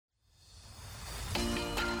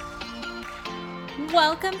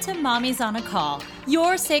Welcome to Mommy's on a Call,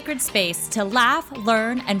 your sacred space to laugh,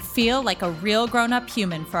 learn, and feel like a real grown-up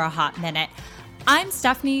human for a hot minute. I'm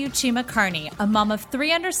Stephanie Uchima Carney, a mom of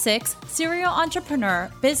 3 under 6, serial entrepreneur,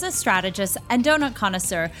 business strategist, and donut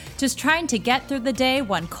connoisseur, just trying to get through the day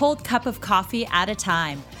one cold cup of coffee at a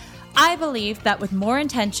time. I believe that with more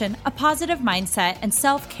intention, a positive mindset, and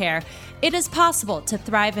self-care, it is possible to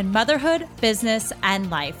thrive in motherhood, business, and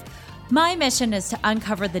life. My mission is to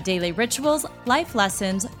uncover the daily rituals, life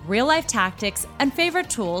lessons, real-life tactics, and favorite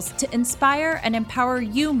tools to inspire and empower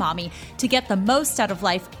you, mommy, to get the most out of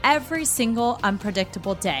life every single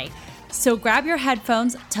unpredictable day. So grab your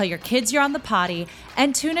headphones, tell your kids you're on the potty,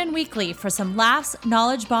 and tune in weekly for some laughs,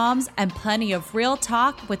 knowledge bombs, and plenty of real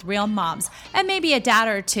talk with real moms, and maybe a dad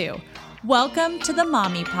or two. Welcome to the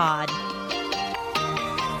Mommy Pod.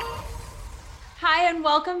 Hi, and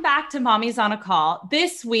welcome back to Mommy's on a Call.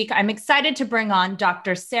 This week, I'm excited to bring on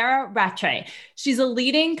Dr. Sarah Rattray. She's a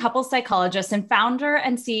leading couples psychologist and founder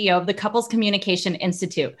and CEO of the Couples Communication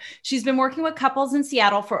Institute. She's been working with couples in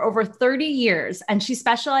Seattle for over 30 years, and she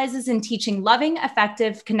specializes in teaching loving,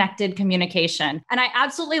 effective, connected communication. And I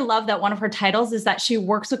absolutely love that one of her titles is that she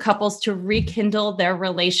works with couples to rekindle their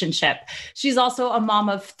relationship. She's also a mom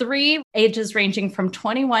of 3, ages ranging from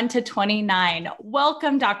 21 to 29.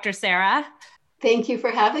 Welcome, Dr. Sarah. Thank you for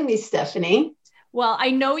having me, Stephanie. Well, I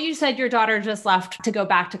know you said your daughter just left to go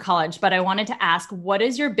back to college, but I wanted to ask, what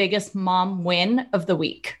is your biggest mom win of the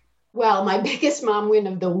week? Well, my biggest mom win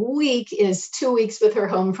of the week is 2 weeks with her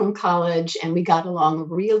home from college, and we got along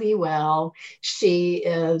really well. She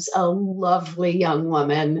is a lovely young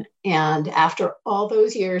woman. And after all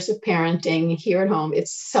those years of parenting here at home,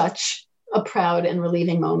 it's such a proud and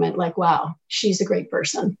relieving moment. Like, wow, she's a great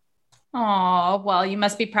person. Oh, well, you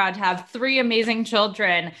must be proud to have 3 amazing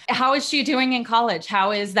children. How is she doing in college?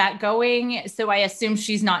 How is that going? So I assume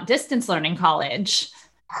she's not distance learning college.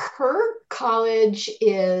 Her college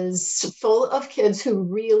is full of kids who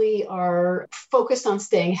really are focused on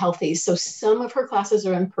staying healthy. So some of her classes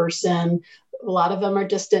are in person. A lot of them are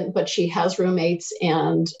distant, but she has roommates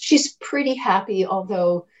and she's pretty happy,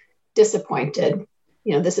 although disappointed.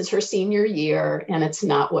 You know, this is her senior year and it's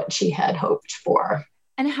not what she had hoped for.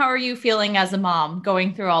 And how are you feeling as a mom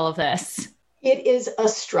going through all of this? It is a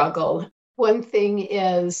struggle. One thing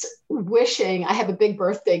is wishing, I have a big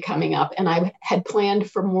birthday coming up and I had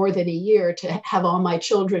planned for more than a year to have all my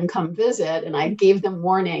children come visit. And I gave them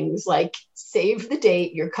warnings like, save the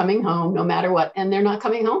date, you're coming home no matter what. And they're not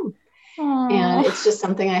coming home. Aww. And it's just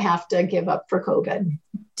something I have to give up for COVID.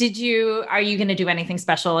 Are you going to do anything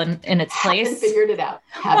special in its place? Haven't figured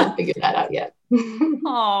that out yet.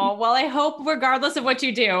 Oh, well, I hope regardless of what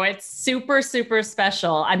you do, it's super, super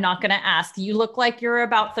special. I'm not going to ask. You look like you're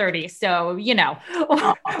about 30. So, we're going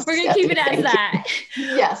to keep it as that.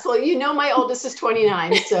 Yes. Well, my oldest is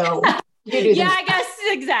 29. So you do Yeah, I guess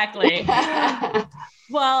exactly.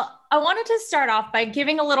 Well, I wanted to start off by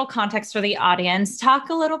giving a little context for the audience. Talk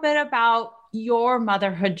a little bit about your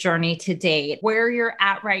motherhood journey to date, where you're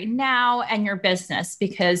at right now and your business,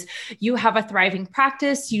 because you have a thriving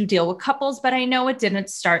practice, you deal with couples, but I know it didn't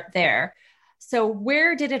start there. So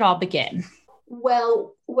where did it all begin?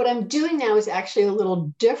 Well, what I'm doing now is actually a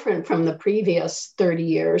little different from the previous 30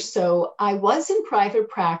 years. So I was in private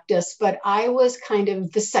practice, but I was kind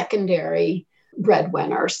of the secondary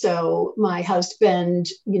breadwinner. So my husband,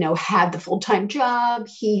 had the full-time job.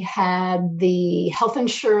 He had the health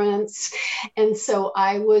insurance. And so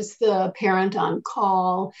I was the parent on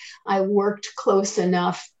call. I worked close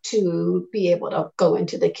enough to be able to go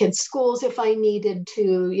into the kids' schools if I needed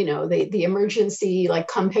to, the emergency, like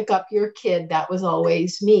come pick up your kid. That was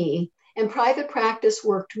always me. And private practice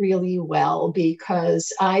worked really well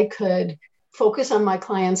because I could focus on my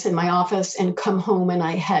clients in my office and come home and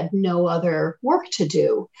I had no other work to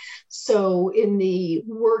do. So in the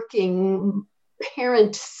working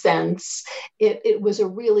parent sense, it was a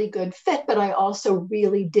really good fit, but I also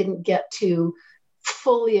really didn't get to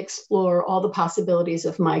fully explore all the possibilities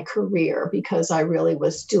of my career because I really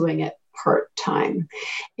was doing it part-time.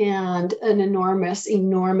 And an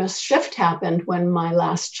enormous shift happened when my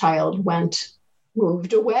last child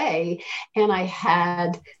moved away, and I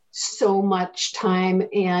had so much time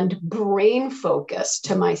and brain focus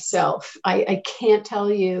to myself. I can't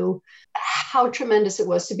tell you how tremendous it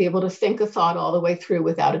was to be able to think a thought all the way through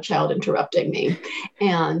without a child interrupting me.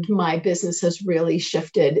 And my business has really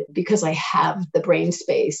shifted because I have the brain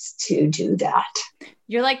space to do that.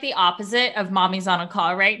 You're like the opposite of Mommy's on a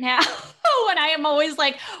Call right now. When I am always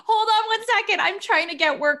like, hold on 1 second, I'm trying to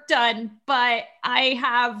get work done, but I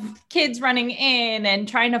have kids running in and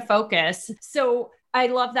trying to focus. So I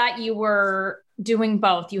love that you were doing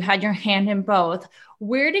both. You had your hand in both.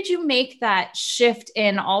 Where did you make that shift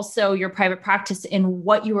in also your private practice in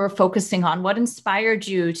what you were focusing on? What inspired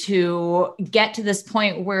you to get to this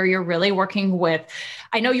point where you're really working with,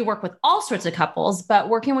 I know you work with all sorts of couples, but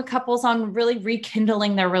working with couples on really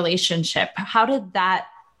rekindling their relationship? How did that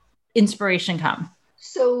inspiration come?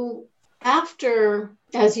 So after,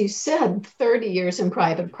 as you said, 30 years in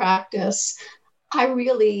private practice, I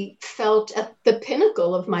really felt at the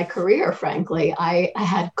pinnacle of my career, frankly. I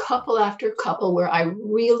had couple after couple where I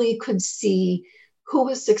really could see who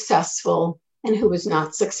was successful and who was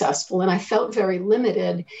not successful. And I felt very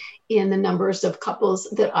limited in the numbers of couples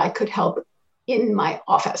that I could help in my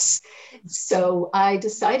office. So I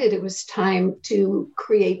decided it was time to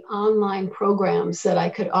create online programs that I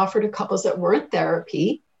could offer to couples that weren't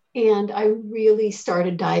therapy. And I really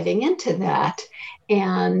started diving into that.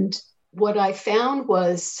 And what I found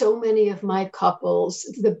was so many of my couples,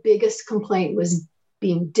 the biggest complaint was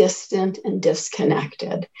being distant and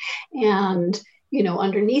disconnected. And,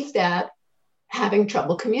 underneath that, having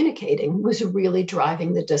trouble communicating was really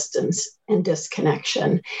driving the distance and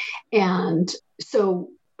disconnection. And so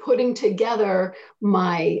putting together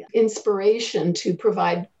my inspiration to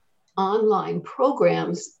provide online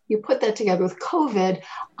programs, you put that together with COVID.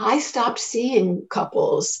 I stopped seeing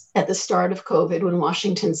couples at the start of COVID when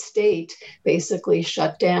Washington State basically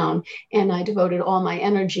shut down, and I devoted all my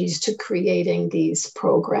energies to creating these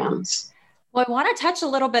programs. Well, I want to touch a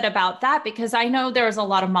little bit about that because I know there's a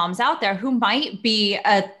lot of moms out there who might be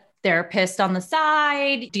a therapist on the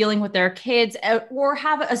side, dealing with their kids, or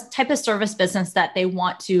have a type of service business that they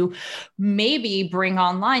want to maybe bring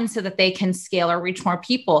online so that they can scale or reach more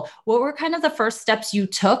people. What were kind of the first steps you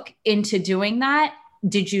took into doing that?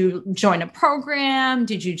 Did you join a program?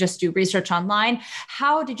 Did you just do research online?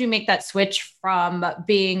 How did you make that switch from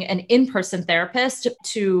being an in-person therapist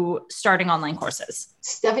to starting online courses?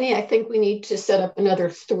 Stephanie, I think we need to set up another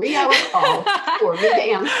 3-hour call for me to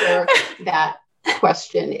answer that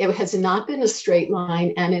question. It has not been a straight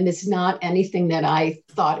line, and it is not anything that I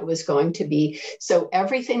thought it was going to be. So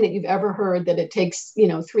everything that you've ever heard that it takes,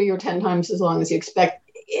 3 or 10 times as long as you expect,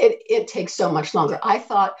 it takes so much longer. I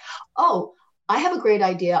thought, oh, I have a great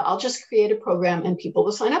idea. I'll just create a program and people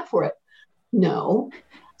will sign up for it. No.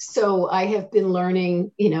 So I have been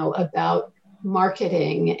learning, about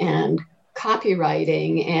marketing and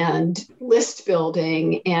copywriting and list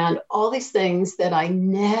building and all these things that I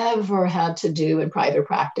never had to do in private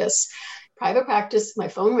practice. Private practice, my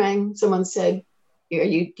phone rang. Someone said, do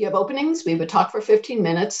you have openings? We would talk for 15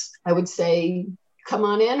 minutes. I would say, come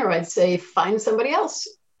on in, or I'd say, find somebody else.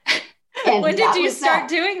 And when did you start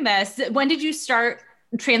doing this? When did you start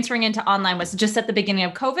transferring into online? Was it just at the beginning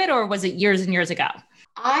of COVID, or was it years and years ago?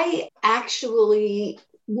 I actually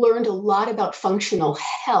learned a lot about functional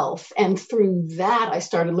health. And through that, I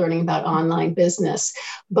started learning about online business.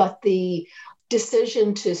 But the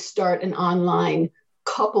decision to start an online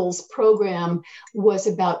couples program was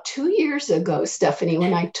about 2 years ago, Stephanie,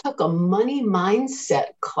 when I took a money mindset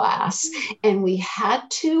class, and we had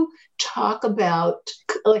to talk about,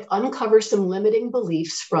 uncover some limiting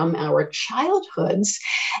beliefs from our childhoods.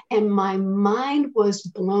 And my mind was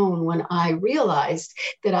blown when I realized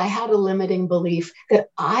that I had a limiting belief that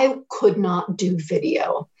I could not do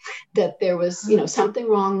video, that there was, something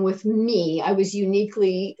wrong with me. I was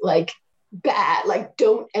uniquely bad,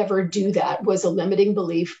 don't ever do that, was a limiting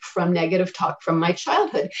belief from negative talk from my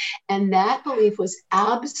childhood. And that belief was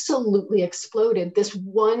absolutely exploded. This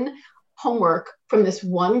one homework from this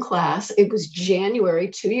one class, it was January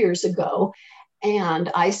 2 years ago. And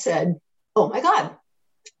I said, oh my God,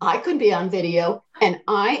 I could be on video, and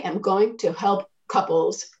I am going to help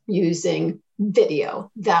couples using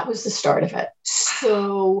video. That was the start of it.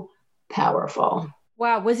 So powerful.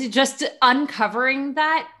 Wow. Was it just uncovering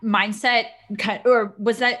that mindset, or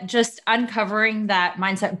was that just uncovering that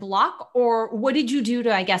mindset block? Or what did you do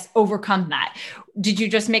to, I guess, overcome that? Did you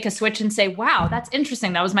just make a switch and say, wow, that's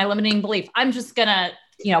interesting. That was my limiting belief. I'm just going to,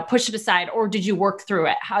 push it aside. Or did you work through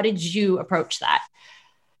it? How did you approach that?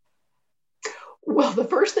 Well, the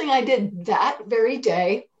first thing I did that very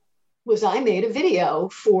day was I made a video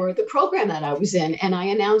for the program that I was in, and I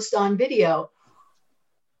announced on video,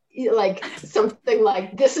 something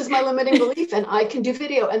like, this is my limiting belief and I can do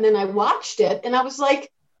video. And then I watched it and I was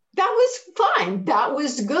like, that was fine. That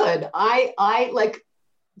was good.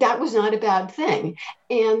 That was not a bad thing.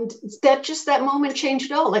 And that moment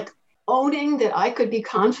changed it all. Owning that I could be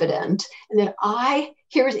confident, and that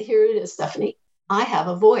here it is, Stephanie, I have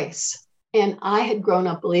a voice. And I had grown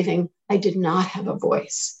up believing I did not have a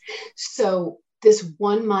voice. So this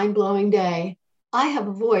one mind-blowing day, I have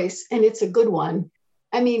a voice and it's a good one.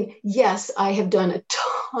 I mean, yes, I have done a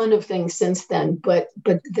ton of things since then, but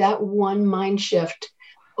that one mind shift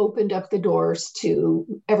opened up the doors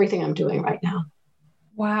to everything I'm doing right now.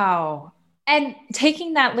 Wow. And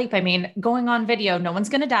taking that leap, I mean, going on video, no one's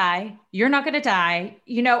going to die. You're not going to die.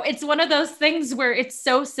 It's one of those things where it's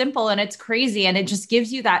so simple and it's crazy. And it just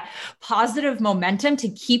gives you that positive momentum to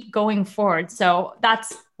keep going forward. So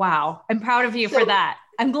that's, wow. I'm proud of you for that.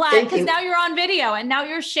 I'm glad because now you're on video and now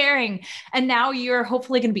you're sharing and now you're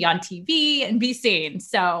hopefully going to be on TV and be seen.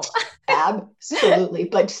 So absolutely.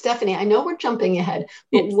 But Stephanie, I know we're jumping ahead,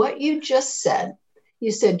 but what you just said,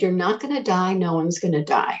 you said you're not going to die. No one's going to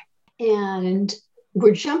die. And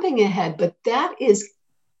we're jumping ahead, but that is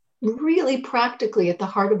really practically at the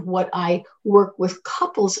heart of what I work with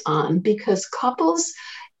couples on, because couples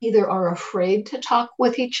either are afraid to talk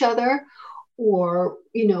with each other or,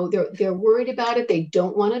 they're worried about it. They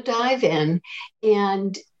don't want to dive in.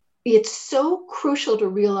 And it's so crucial to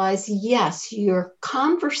realize, yes, your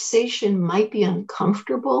conversation might be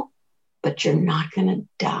uncomfortable, but you're not going to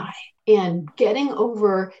die. And getting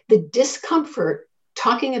over the discomfort,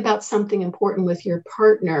 talking about something important with your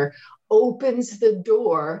partner opens the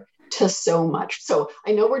door to so much. So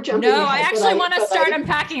I know we're jumping ahead. I actually want to start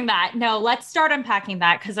unpacking that. No, let's start unpacking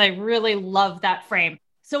that because I really love that frame.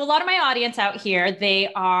 So a lot of my audience out here, they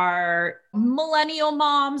are millennial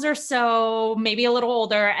moms or so, maybe a little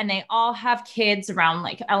older, and they all have kids around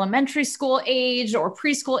like elementary school age or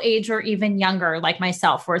preschool age or even younger, like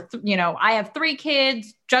myself, where, I have 3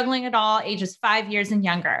 kids, juggling it all, ages 5 years and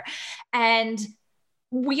younger. And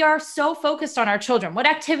we are so focused on our children. What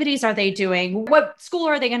activities are they doing? What school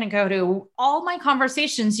are they going to go to? All my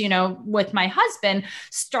conversations, with my husband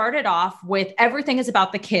started off with everything is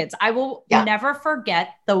about the kids. I will never forget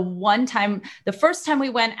the first time we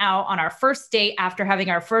went out on our first date after having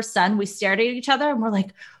our first son, we stared at each other and we're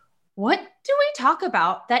like, what do we talk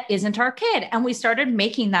about that isn't our kid? And we started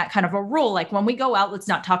making that kind of a rule. Like when we go out, let's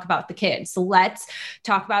not talk about the kids. So let's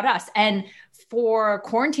talk about us. And for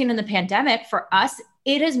quarantine and the pandemic, for us,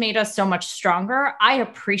 it has made us so much stronger. I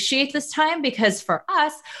appreciate this time because for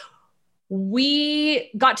us, we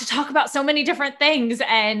got to talk about so many different things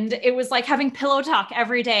and it was like having pillow talk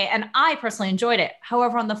every day. And I personally enjoyed it.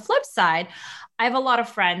 However, on the flip side, I have a lot of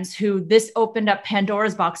friends who this opened up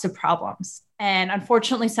Pandora's box of problems. And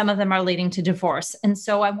unfortunately, some of them are leading to divorce. And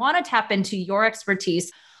so I want to tap into your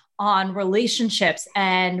expertise on relationships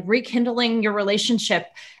and rekindling your relationship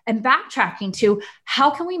and backtracking to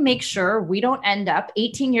how can we make sure we don't end up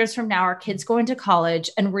 18 years from now, our kids going to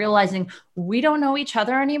college and realizing we don't know each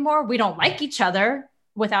other anymore. We don't like each other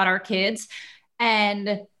without our kids.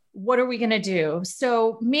 And what are we going to do?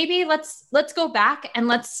 So maybe let's go back and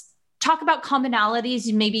let's talk about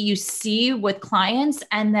commonalities maybe you see with clients,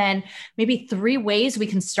 and then maybe 3 ways we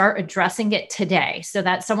can start addressing it today so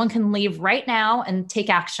that someone can leave right now and take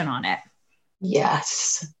action on it.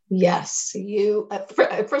 Yes. You,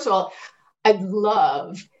 first of all, I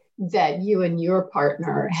love that you and your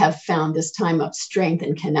partner have found this time of strength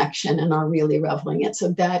and connection and are really reveling it.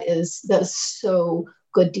 So that's so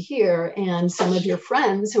good to hear. And some of your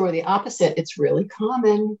friends who are the opposite, it's really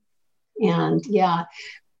common. And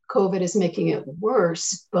COVID is making it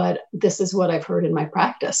worse, but this is what I've heard in my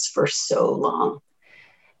practice for so long.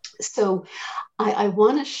 So I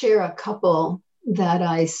want to share a couple that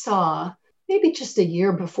I saw maybe just a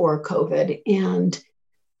year before COVID.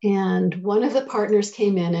 And one of the partners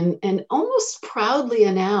came in and almost proudly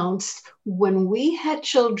announced, when we had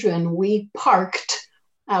children, we parked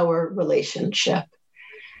our relationship.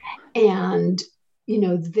 And,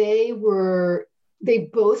 they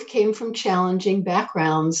both came from challenging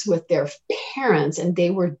backgrounds with their parents, and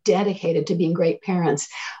they were dedicated to being great parents.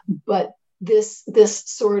 But this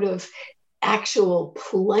sort of actual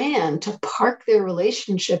plan to park their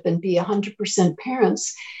relationship and be 100%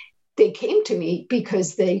 parents, they came to me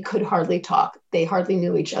because they could hardly talk. They hardly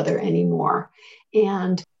knew each other anymore.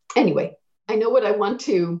 And anyway, I know what I want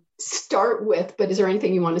to start with, but is there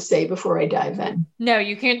anything you want to say before I dive in? No,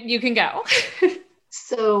 you can go.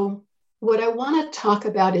 So what I want to talk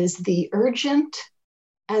about is the urgent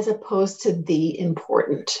as opposed to the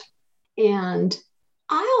important. And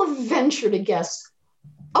I'll venture to guess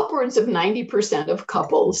upwards of 90% of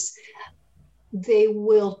couples, they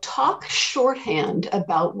will talk shorthand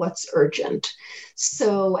about what's urgent.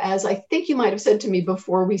 So as I think you might have said to me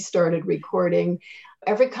before we started recording,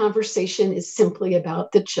 every conversation is simply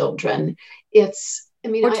about the children.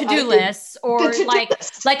 Or to-do lists, or what's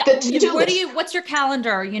your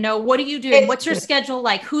calendar? What are you doing? What's your schedule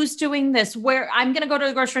like? Who's doing this? Where I'm going to go to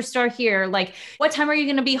the grocery store here. Like, what time are you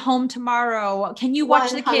going to be home tomorrow? Can you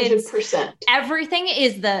watch 100%. The kids? Everything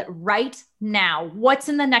is the right now? What's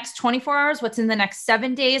in the next 24 hours? What's in the next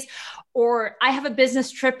 7 days? Or I have a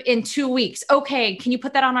business trip in 2 weeks. Okay, can you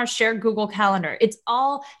put that on our shared Google Calendar? It's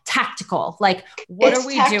all tactical. Like, what are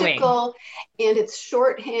we doing? It's tactical and it's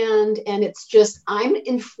shorthand, and it's just, I'm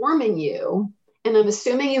informing you and I'm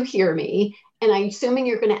assuming you hear me, and I'm assuming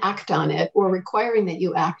you're going to act on it or requiring that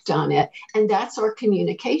you act on it. And that's our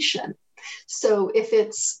communication. So if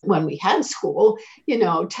it's when we had school,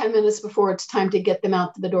 10 minutes before it's time to get them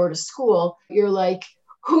out the door to school, you're like,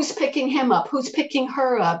 who's picking him up? Who's picking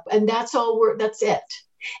her up? And that's it.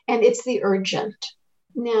 And it's the urgent.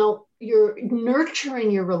 Now, you're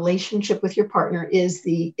nurturing your relationship with your partner is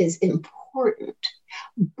important,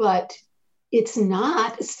 but it's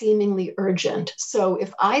not seemingly urgent. So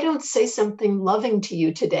if I don't say something loving to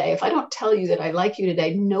you today, if I don't tell you that I like you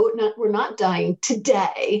today, we're not dying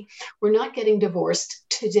today. We're not getting divorced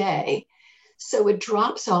today. So it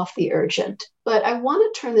drops off the urgent. But I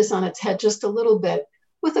want to turn this on its head just a little bit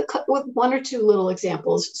with one or two little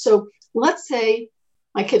examples. So let's say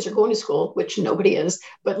my kids are going to school, which nobody is,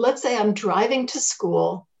 but let's say I'm driving to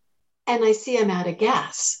school and I see I'm out of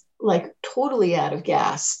gas, like totally out of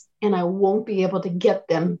gas, and I won't be able to get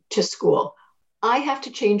them to school. I have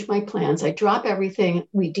to change my plans. I drop everything,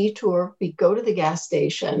 we detour, we go to the gas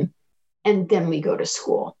station, and then we go to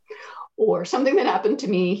school. Or something that happened to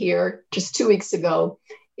me here just 2 weeks ago,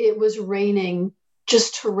 it was raining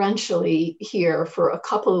just torrentially here for a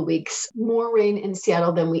couple of weeks, more rain in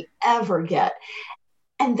Seattle than we ever get.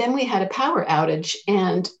 And then we had a power outage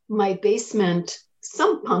and my basement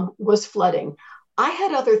sump pump was flooding. I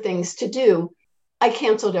had other things to do. I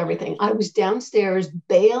canceled everything. I was downstairs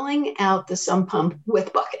bailing out the sump pump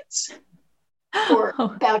with buckets for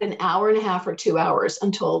about an hour and a half or 2 hours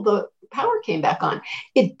until the power came back on.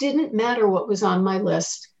 It didn't matter what was on my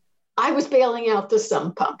list. I was bailing out the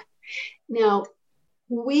sump pump. Now,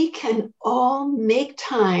 we can all make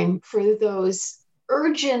time for those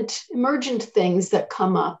emergent things that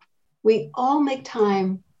come up. We all make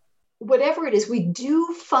time. Whatever it is, we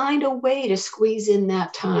do find a way to squeeze in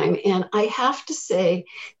that time. And I have to say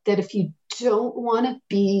that if you don't want to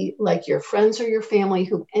be like your friends or your family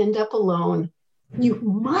who end up alone, you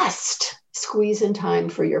must squeeze in time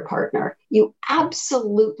for your partner. You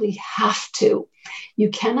absolutely have to. You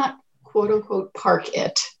cannot, quote unquote, park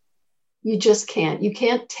it. You just can't. You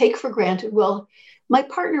can't take for granted, well, my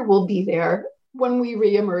partner will be there when we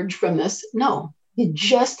reemerge from this. No, you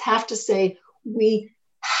just have to say, we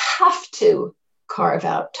have to carve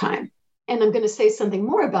out time. And I'm going to say something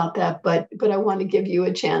more about that, but I want to give you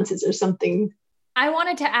a chance. Is there something? I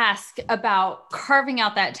wanted to ask about carving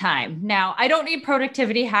out that time. Now, I don't need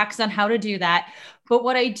productivity hacks on how to do that, but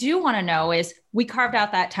what I do want to know is we carved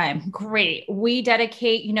out that time. Great. We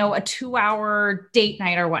dedicate, a 2-hour date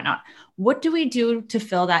night or whatnot. What do we do to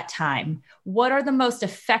fill that time? What are the most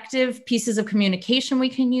effective pieces of communication we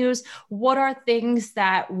can use? What are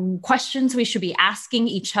questions we should be asking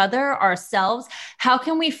each other, ourselves? How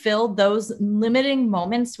can we fill those limiting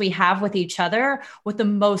moments we have with each other with the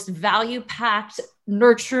most value-packed,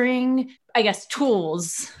 nurturing,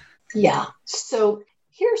 tools? Yeah. So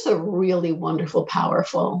here's a really wonderful,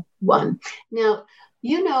 powerful one. Now,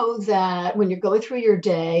 you know that when you're going through your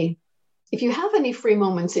day, if you have any free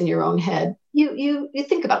moments in your own head, you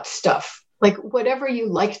think about stuff, like whatever you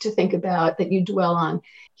like to think about that you dwell on.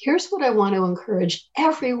 Here's what I want to encourage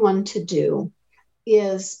everyone to do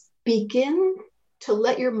is begin to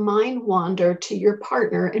let your mind wander to your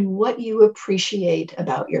partner and what you appreciate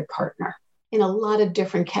about your partner in a lot of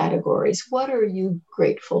different categories. What are you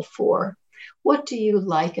grateful for? What do you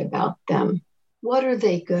like about them? What are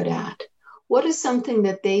they good at? What is something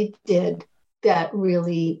that they did that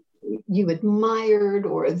really you admired,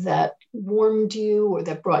 or that warmed you, or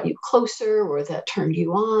that brought you closer, or that turned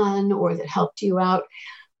you on, or that helped you out?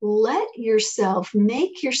 Let your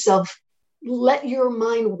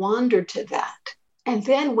mind wander to that. And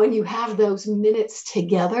then when you have those minutes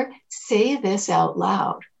together, say this out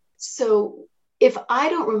loud. So if I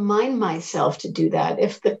don't remind myself to do that,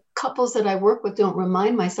 if the couples that I work with don't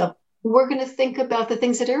remind myself, we're going to think about the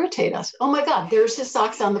things that irritate us. Oh my God, there's his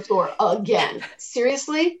socks on the floor again.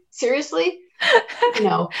 Seriously?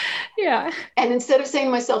 Yeah. And instead of saying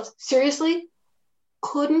to myself, seriously,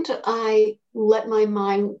 couldn't I let my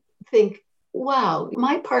mind think, wow,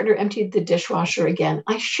 my partner emptied the dishwasher again.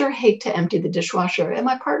 I sure hate to empty the dishwasher. And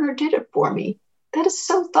my partner did it for me. That is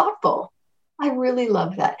so thoughtful. I really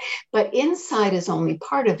love that. But inside is only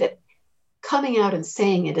part of it. Coming out and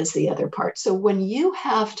saying it is the other part. So when you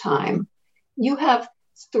have time, you have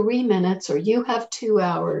 3 minutes or you have 2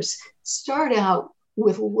 hours, start out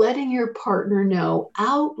with letting your partner know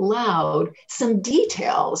out loud some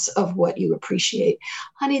details of what you appreciate.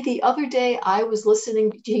 Honey, the other day I was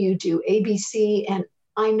listening to you do ABC and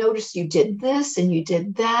I noticed you did this and you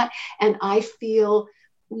did that. And I feel,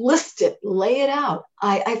 list it, lay it out.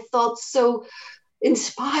 I felt so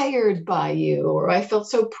inspired by you, or I felt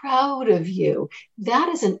so proud of you. That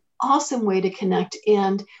is an awesome way to connect.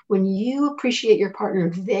 And when you appreciate your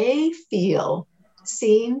partner, they feel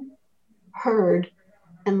seen, heard,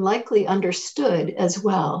 and likely understood as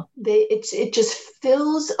well. It just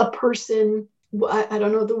fills a person, I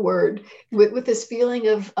don't know the word, with this feeling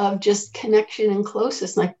of just connection and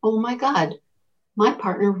closeness. Like, oh my God, my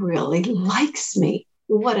partner really likes me.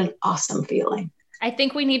 What an awesome feeling. I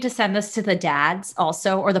think we need to send this to the dads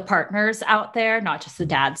also, or the partners out there, not just the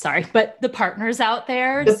dads, sorry, but the partners out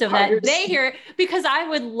there that they hear it, because I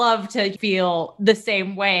would love to feel the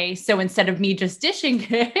same way. So instead of me just dishing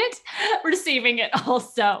it, receiving it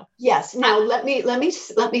also. Yes. Now let me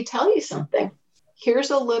tell you something.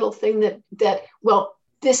 Here's a little thing that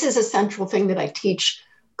this is a central thing that I teach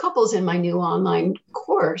couples in my new online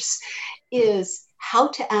course, is how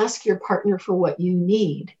to ask your partner for what you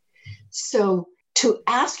need. So to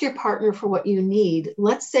ask your partner for what you need,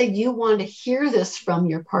 let's say you want to hear this from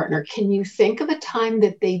your partner. Can you think of a time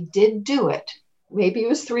that they did do it? Maybe it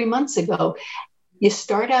was 3 months ago. You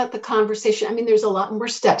start out the conversation. I mean, there's a lot more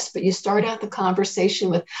steps, but you start out the conversation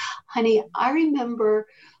with, honey, I remember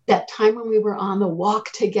that time when we were on the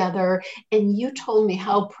walk together and you told me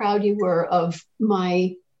how proud you were of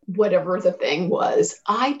my whatever the thing was.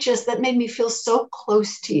 That made me feel so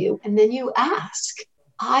close to you. And then you ask,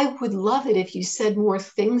 I would love it if you said more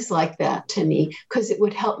things like that to me, because it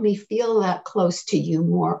would help me feel that close to you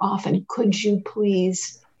more often. Could you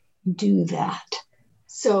please do that?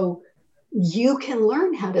 So you can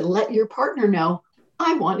learn how to let your partner know,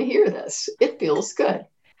 I want to hear this. It feels good.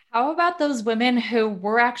 How about those women who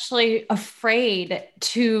were actually afraid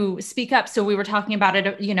to speak up? So we were talking about it,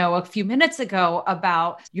 a few minutes ago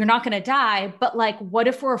about you're not going to die, but like, what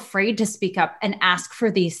if we're afraid to speak up and ask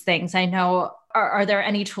for these things? I know, are there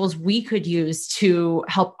any tools we could use to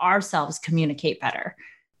help ourselves communicate better?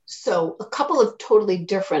 So a couple of totally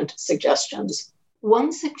different suggestions.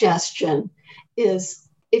 One suggestion is,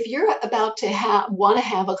 if you're about to want to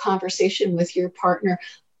have a conversation with your partner,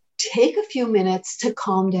 take a few minutes to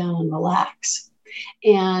calm down and relax.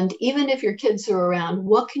 And even if your kids are around,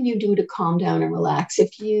 what can you do to calm down and relax?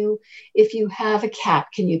 If you have a cat,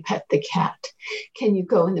 can you pet the cat? Can you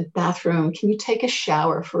go in the bathroom? Can you take a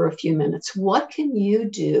shower for a few minutes? What can you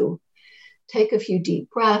do? Take a few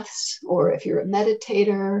deep breaths, or if you're a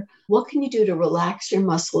meditator, what can you do to relax your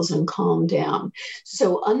muscles and calm down?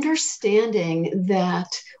 So understanding that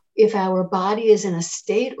if our body is in a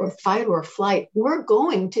state of fight or flight, we're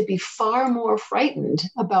going to be far more frightened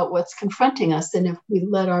about what's confronting us than if we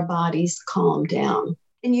let our bodies calm down.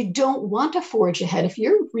 And you don't want to forge ahead. If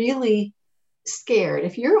you're really scared,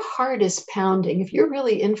 if your heart is pounding, if you're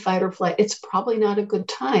really in fight or flight, it's probably not a good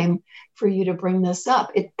time for you to bring this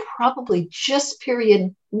up. It probably just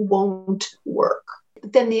period won't work.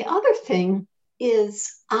 But then the other thing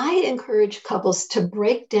is, I encourage couples to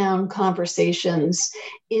break down conversations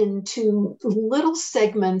into little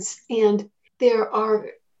segments. And there are,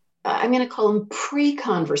 I'm going to call them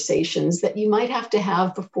pre-conversations that you might have to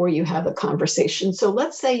have before you have a conversation. So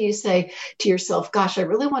let's say you say to yourself, gosh, I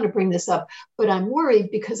really want to bring this up, but I'm worried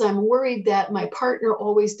because I'm worried that my partner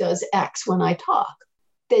always does X when I talk.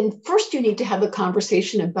 Then first you need to have a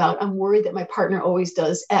conversation about, I'm worried that my partner always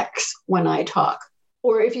does X when I talk.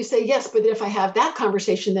 Or if you say, yes, but if I have that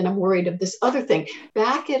conversation, then I'm worried of this other thing.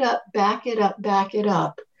 Back it up, back it up, back it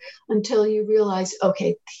up until you realize,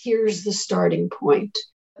 okay, here's the starting point.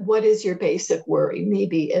 What is your basic worry?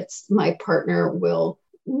 Maybe it's my partner will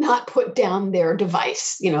not put down their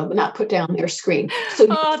device, not put down their screen. So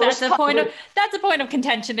that's a point of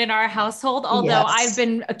contention in our household, although yes. I've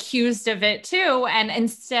been accused of it too. And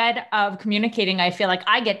instead of communicating, I feel like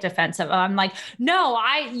I get defensive. I'm like, no,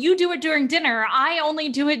 you do it during dinner. I only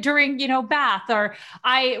do it during, bath. Or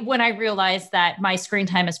when I realize that my screen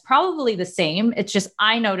time is probably the same, it's just,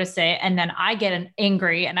 I notice it. And then I get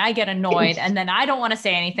angry and I get annoyed and then I don't want to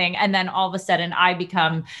say anything. And then all of a sudden I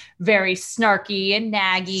become very snarky and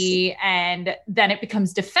naggy, and then it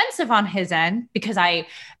becomes defensive on his end because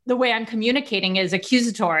the way I'm communicating is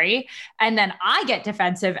accusatory, and then I get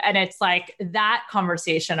defensive, and it's like that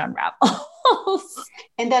conversation unravels.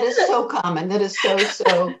 And that is so common. That is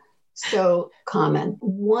so common.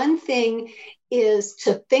 One thing is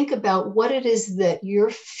to think about what it is that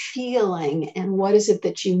you're feeling and what is it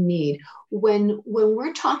that you need. When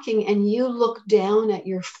we're talking and you look down at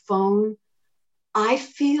your phone, I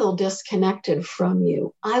feel disconnected from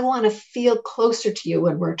you. I want to feel closer to you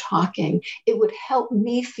when we're talking. It would help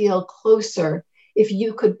me feel closer if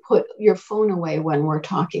you could put your phone away when we're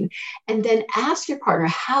talking. And then ask your partner,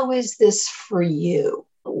 how is this for you?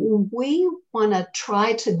 We want to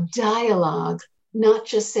try to dialogue, not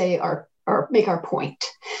just say or make our point.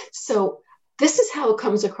 So this is how it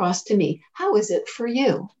comes across to me. How is it for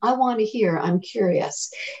you? I want to hear. I'm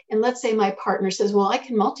curious. And let's say my partner says, well, I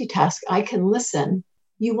can multitask. I can listen.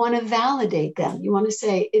 You want to validate them. You want to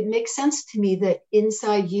say, it makes sense to me that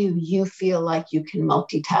inside you, you feel like you can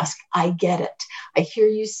multitask. I get it. I hear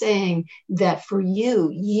you saying that for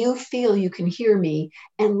you, you feel you can hear me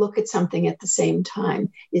and look at something at the same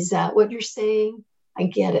time. Is that what you're saying? I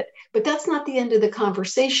get it. But that's not the end of the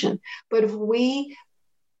conversation. But if we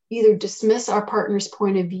either dismiss our partner's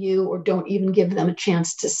point of view or don't even give them a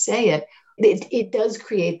chance to say it, it does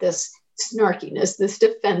create this snarkiness, this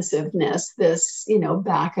defensiveness, this,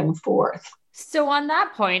 back and forth. So on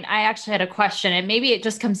that point, I actually had a question, and maybe it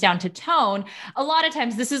just comes down to tone. A lot of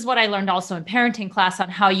times, this is what I learned also in parenting class on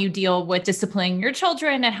how you deal with disciplining your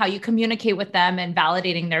children and how you communicate with them and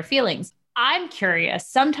validating their feelings. I'm curious.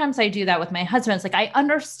 Sometimes I do that with my husband. It's like, I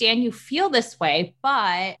understand you feel this way,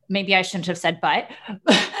 but maybe I shouldn't have said, but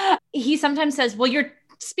he sometimes says, well, you're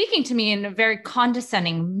speaking to me in a very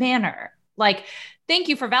condescending manner. Like, thank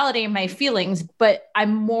you for validating my feelings, but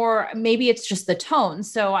maybe it's just the tone.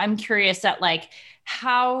 So I'm curious at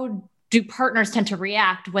how do partners tend to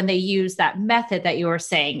react when they use that method that you were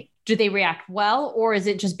saying? Do they react well, or is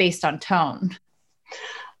it just based on tone?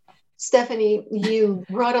 Stephanie, you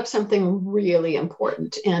brought up something really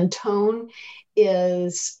important, and tone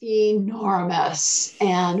is enormous.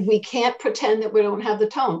 And we can't pretend that we don't have the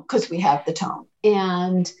tone, because we have the tone.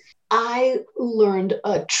 And I learned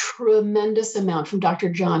a tremendous amount from Dr.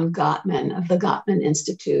 John Gottman of the Gottman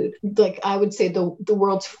Institute. I would say the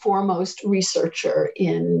world's foremost researcher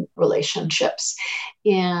in relationships.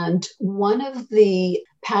 And one of the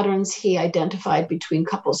patterns he identified between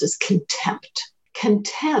couples is contempt.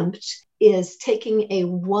 Contempt is taking a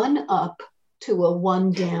one up to a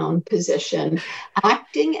one down position,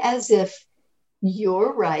 acting as if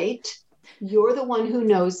you're right, you're the one who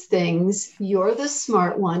knows things, you're the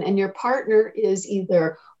smart one, and your partner is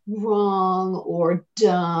either wrong or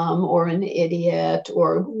dumb or an idiot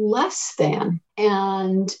or less than.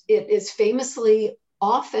 And it is famously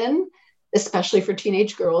often, especially for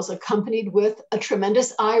teenage girls, accompanied with a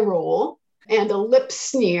tremendous eye roll and a lip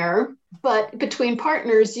sneer. But between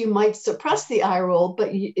partners, you might suppress the eye roll, but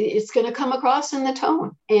it's going to come across in the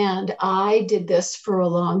tone. And I did this for a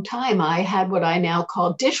long time. I had what I now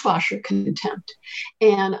call dishwasher contempt.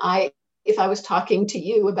 And if I was talking to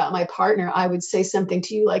you about my partner, I would say something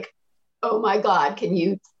to you like, oh my God, can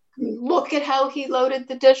you look at how he loaded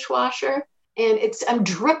the dishwasher? And I'm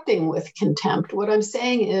dripping with contempt. What I'm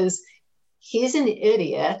saying is, he's an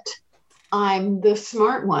idiot. I'm the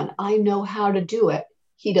smart one. I know how to do it.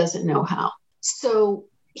 He doesn't know how. So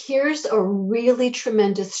here's a really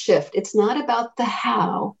tremendous shift. It's not about the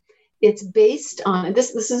how. It's based on,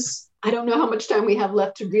 this is, I don't know how much time we have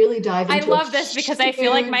left to really dive into. I love this because I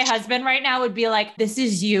feel like my husband right now would be like, this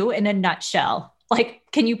is you in a nutshell. Like,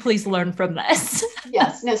 can you please learn from this?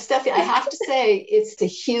 Yes. Now, Stephanie, I have to say, it's a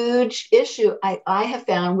huge issue I have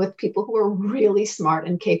found with people who are really smart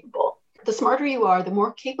and capable. The smarter you are, the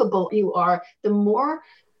more capable you are, the more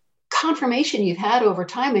confirmation you've had over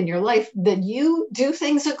time in your life that you do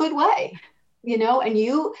things a good way, and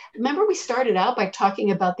you remember we started out by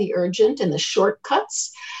talking about the urgent and the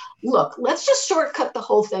shortcuts. Look, let's just shortcut the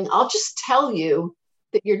whole thing. I'll just tell you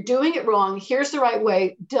that you're doing it wrong. Here's the right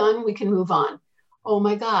way. Done. We can move on. Oh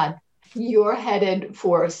my God, you're headed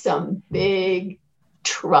for some big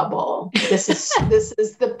trouble. This is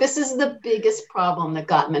the biggest problem that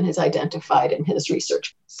Gottman has identified in his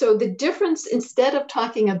research. So the difference, instead of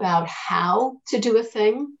talking about how to do a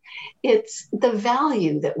thing, it's the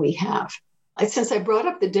value that we have. Since I brought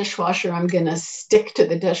up the dishwasher, I'm going to stick to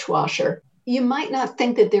the dishwasher. You might not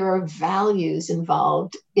think that there are values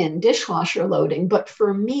involved in dishwasher loading, but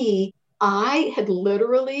for me, I had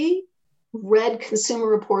literally read Consumer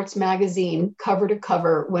Reports magazine cover to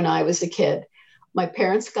cover when I was a kid. My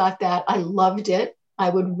parents got that. I loved it. I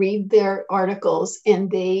would read their articles,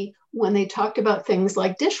 and when they talked about things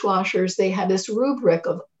like dishwashers, they had this rubric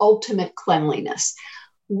of ultimate cleanliness.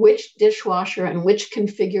 Which dishwasher and which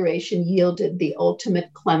configuration yielded the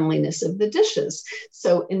ultimate cleanliness of the dishes?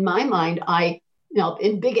 So in my mind, I,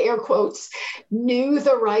 in big air quotes, knew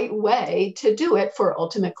the right way to do it for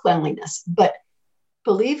ultimate cleanliness. But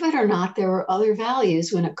believe it or not, there are other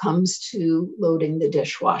values when it comes to loading the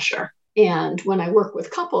dishwasher. And when I work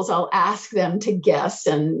with couples, I'll ask them to guess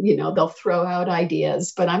and, they'll throw out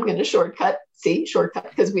ideas, but I'm going to shortcut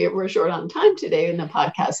because we're short on time today in the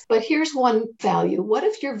podcast. But here's one value. What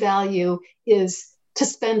if your value is to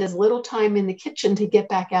spend as little time in the kitchen to get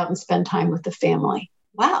back out and spend time with the family?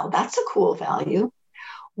 Wow, that's a cool value.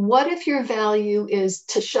 What if your value is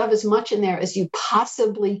to shove as much in there as you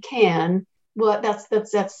possibly can? Well,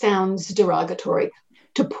 that sounds derogatory.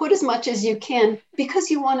 To put as much as you can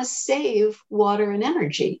because you want to save water and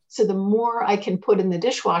energy. So the more I can put in the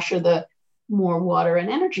dishwasher, the more water and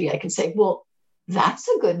energy I can save. Well, that's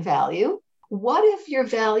a good value. What if your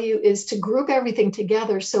value is to group everything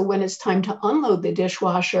together so when it's time to unload the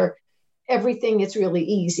dishwasher, everything is really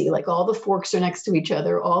easy, like all the forks are next to each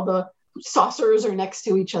other, all the saucers are next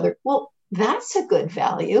to each other? Well, that's a good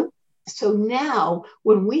value. So now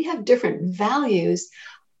when we have different values,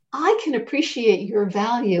 I can appreciate your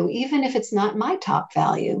value, even if it's not my top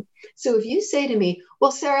value. So if you say to me,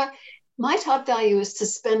 well, Sarah, my top value is to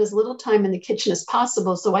spend as little time in the kitchen as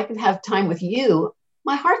possible so I can have time with you,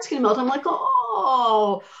 my heart's going to melt. I'm like,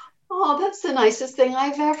 oh, that's the nicest thing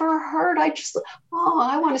I've ever heard. I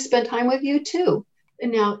want to spend time with you too.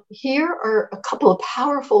 And now here are a couple of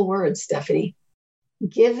powerful words, Stephanie.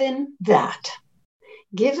 Given that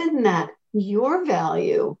your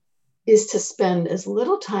value is to spend as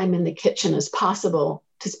little time in the kitchen as possible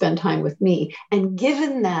to spend time with me, and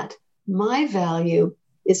given that my value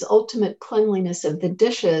is ultimate cleanliness of the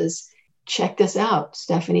dishes, check this out,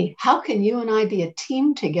 Stephanie. How can you and I be a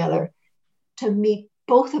team together to meet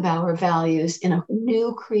both of our values in a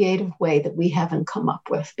new creative way that we haven't come up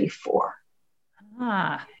with before?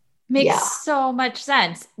 Makes so much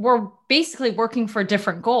sense. We're basically working for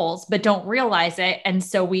different goals, but don't realize it. And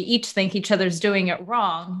so we each think each other's doing it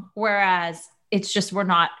wrong, whereas it's just we're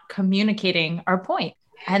not communicating our point.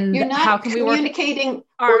 And you're not how can communicating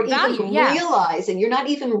our or value? Even realizing, you're not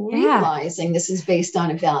even realizing this is based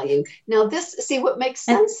on a value. Now what makes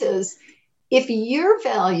sense is if your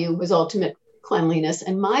value was ultimate cleanliness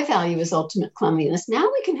and my value is ultimate cleanliness, now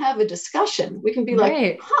we can have a discussion. We can be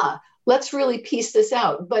like, let's really piece this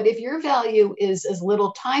out. But if your value is as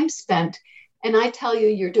little time spent and I tell you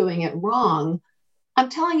you're doing it wrong, I'm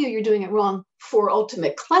telling you you're doing it wrong for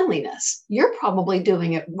ultimate cleanliness. You're probably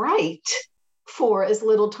doing it right for as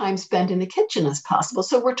little time spent in the kitchen as possible.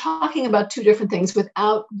 So we're talking about two different things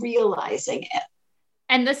without realizing it.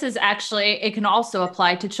 And this is actually, it can also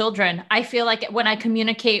apply to children. I feel like when I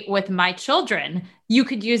communicate with my children, you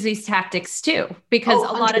could use these tactics too, because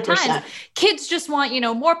a lot of times kids just want,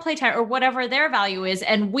 more playtime or whatever their value is.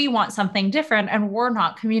 And we want something different and we're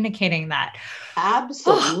not communicating that.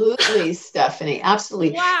 Absolutely, Stephanie.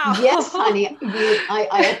 Absolutely. Wow. Yes, honey.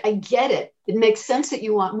 I get it. It makes sense that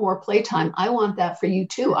you want more playtime. I want that for you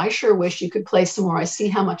too. I sure wish you could play some more. I see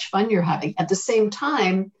how much fun you're having. At the same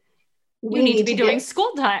time, we need to be doing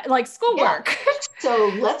schoolwork. Yeah.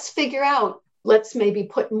 So let's figure out, let's maybe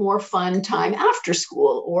put more fun time after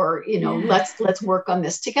school, or, let's work on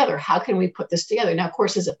this together. How can we put this together? Now, of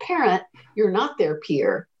course, as a parent, you're not their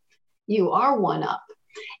peer. You are one up.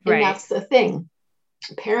 And that's the thing.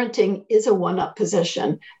 Parenting is a one up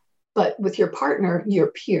position, but with your partner,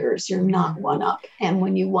 you're peers. You're not one up. And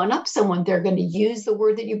when you one up someone, they're going to use the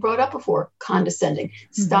word that you brought up before, condescending.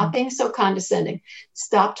 Stop being so condescending.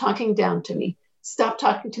 Stop talking down to me. Stop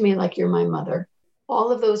talking to me like you're my mother.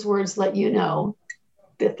 All of those words let you know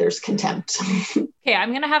that there's contempt. Okay,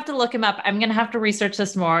 I'm going to have to look him up. I'm going to have to research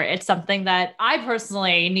this more. It's something that I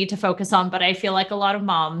personally need to focus on, but I feel like a lot of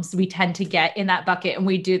moms, we tend to get in that bucket and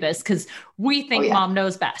we do this because we think mom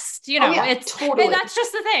knows best. It's totally. And that's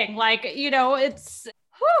just the thing. It's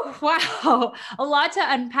wow, a lot to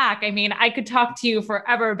unpack. I mean, I could talk to you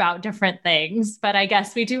forever about different things, but I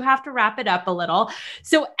guess we do have to wrap it up a little.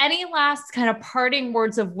 So any last kind of parting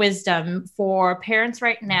words of wisdom for parents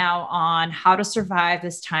right now on how to survive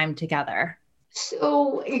this time together?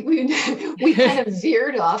 So we kind of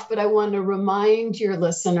veered off, but I want to remind your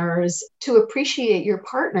listeners to appreciate your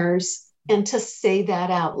partners and to say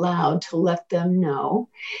that out loud, to let them know.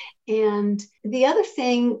 And the other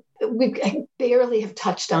thing, I barely have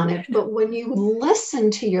touched on it, but when you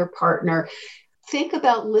listen to your partner, think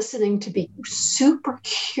about listening to be super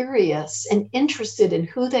curious and interested in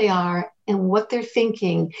who they are and what they're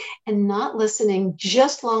thinking, and not listening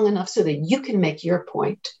just long enough so that you can make your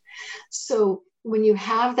point. So when you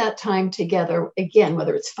have that time together, again,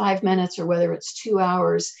 whether it's 5 minutes or whether it's 2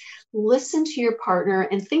 hours, listen to your partner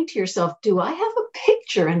and think to yourself, do I have a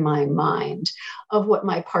picture in my mind of what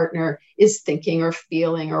my partner is thinking or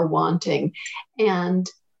feeling or wanting? And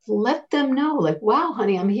let them know, like, wow,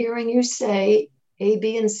 honey, I'm hearing you say A,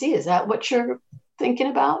 B, and C. Is that what you're thinking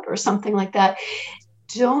about or something like that.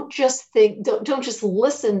 Don't just think, don't just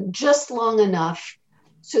listen just long enough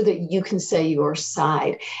so that you can say your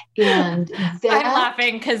side. And that, I'm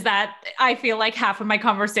laughing because I feel like half of my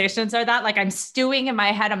conversations are that, like, I'm stewing in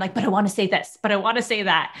my head. I'm like, but I want to say this, but I want to say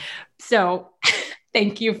that. So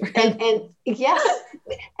thank you for and yes,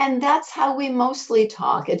 and that's how we mostly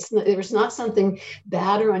talk. There's not something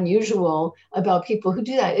bad or unusual about people who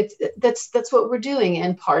do that. That's what we're doing,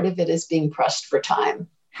 and part of it is being pressed for time.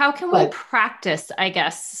 How can we practice, I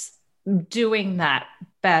guess, doing that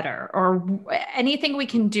better, or anything we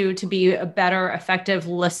can do to be a better, effective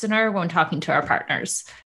listener when talking to our partners?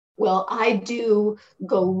 Well, I do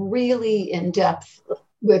go really in depth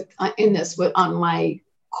on my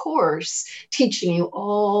course, teaching you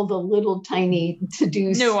all the little tiny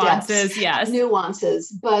to-do nuances, nuances.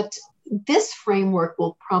 But this framework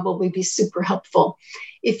will probably be super helpful.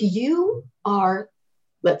 If you are,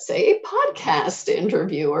 let's say, a podcast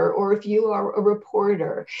interviewer, or if you are a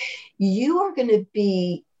reporter, you are going to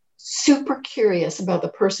be super curious about the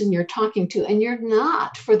person you're talking to, and you're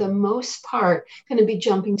not, for the most part, going to be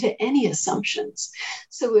jumping to any assumptions.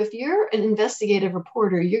 So if you're an investigative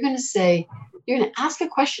reporter, you're going to ask a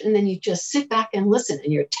question, and then you just sit back and listen,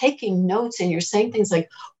 and you're taking notes, and you're saying things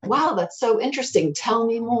like, wow, that's so interesting, tell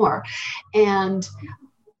me more. And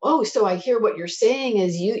oh, so I hear what you're saying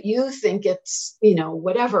is you think it's,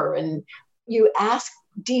 whatever. And you ask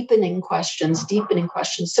deepening questions.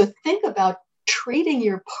 So think about treating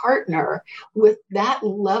your partner with that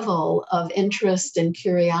level of interest and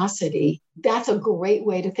curiosity. That's a great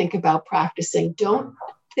way to think about practicing. Don't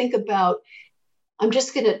think about, I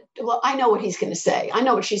know what he's going to say. I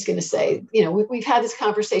know what she's going to say. We've had this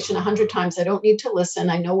conversation 100 times. I don't need to listen.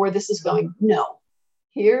 I know where this is going. No,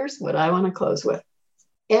 here's what I want to close with.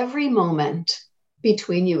 Every moment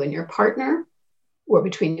between you and your partner, or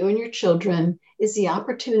between you and your children, is the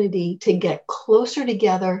opportunity to get closer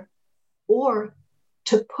together or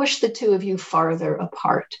to push the two of you farther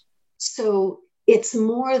apart. So it's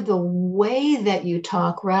more the way that you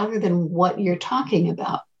talk rather than what you're talking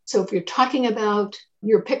about. So if you're talking about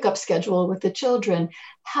your pickup schedule with the children,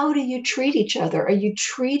 how do you treat each other? Are you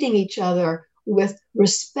treating each other with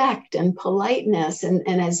respect and politeness and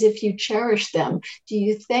as if you cherish them? Do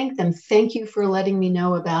you thank them? Thank you for letting me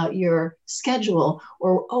know about your schedule.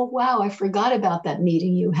 Or, oh, wow, I forgot about that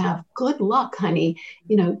meeting you have. Good luck, honey.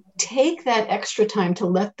 Take that extra time to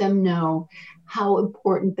let them know how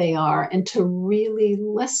important they are and to really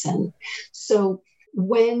listen. So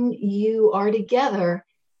when you are together,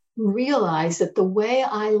 realize that the way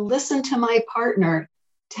I listen to my partner,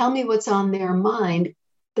 tell me what's on their mind,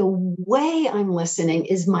 the way I'm listening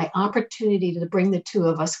is my opportunity to bring the two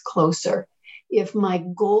of us closer. If my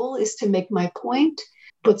goal is to make my point,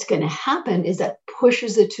 what's going to happen is that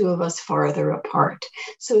pushes the two of us farther apart.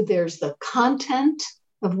 So there's the content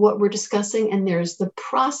of what we're discussing, and there's the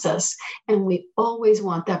process. And we always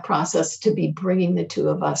want that process to be bringing the two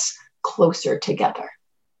of us closer together.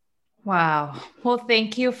 Wow. Well,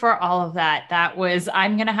 thank you for all of that.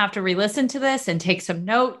 I'm going to have to re-listen to this and take some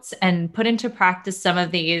notes and put into practice some of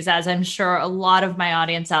these, as I'm sure a lot of my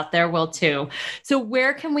audience out there will too. So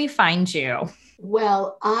where can we find you?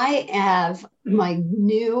 Well, I have my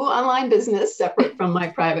new online business separate from my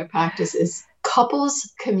private practice is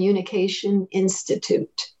Couples Communication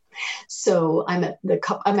Institute. So I'm at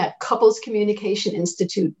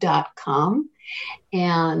couplescommunicationinstitute.com.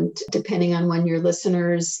 And depending on when your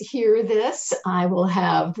listeners hear this, I will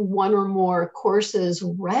have one or more courses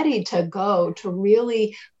ready to go to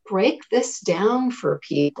really break this down for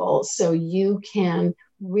people so you can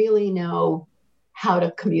really know how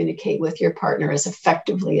to communicate with your partner as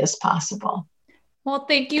effectively as possible. Well,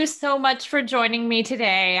 thank you so much for joining me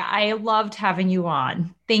today. I loved having you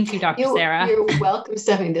on. Thank you, Dr. Sarah. You're welcome,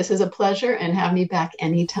 Stephanie. This is a pleasure, and have me back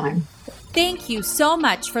anytime. Thank you so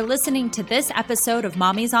much for listening to this episode of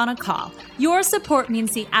Mommy's on a Call. Your support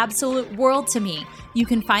means the absolute world to me. You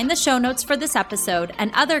can find the show notes for this episode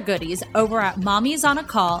and other goodies over at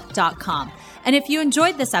mommysonacall.com. And if you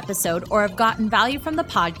enjoyed this episode or have gotten value from the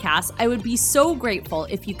podcast, I would be so grateful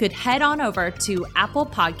if you could head on over to Apple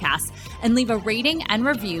Podcasts and leave a rating and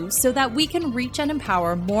review so that we can reach and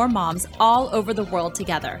empower more moms all over the world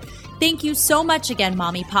together. Thank you so much again,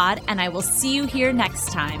 Mommy Pod, and I will see you here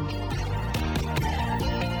next time.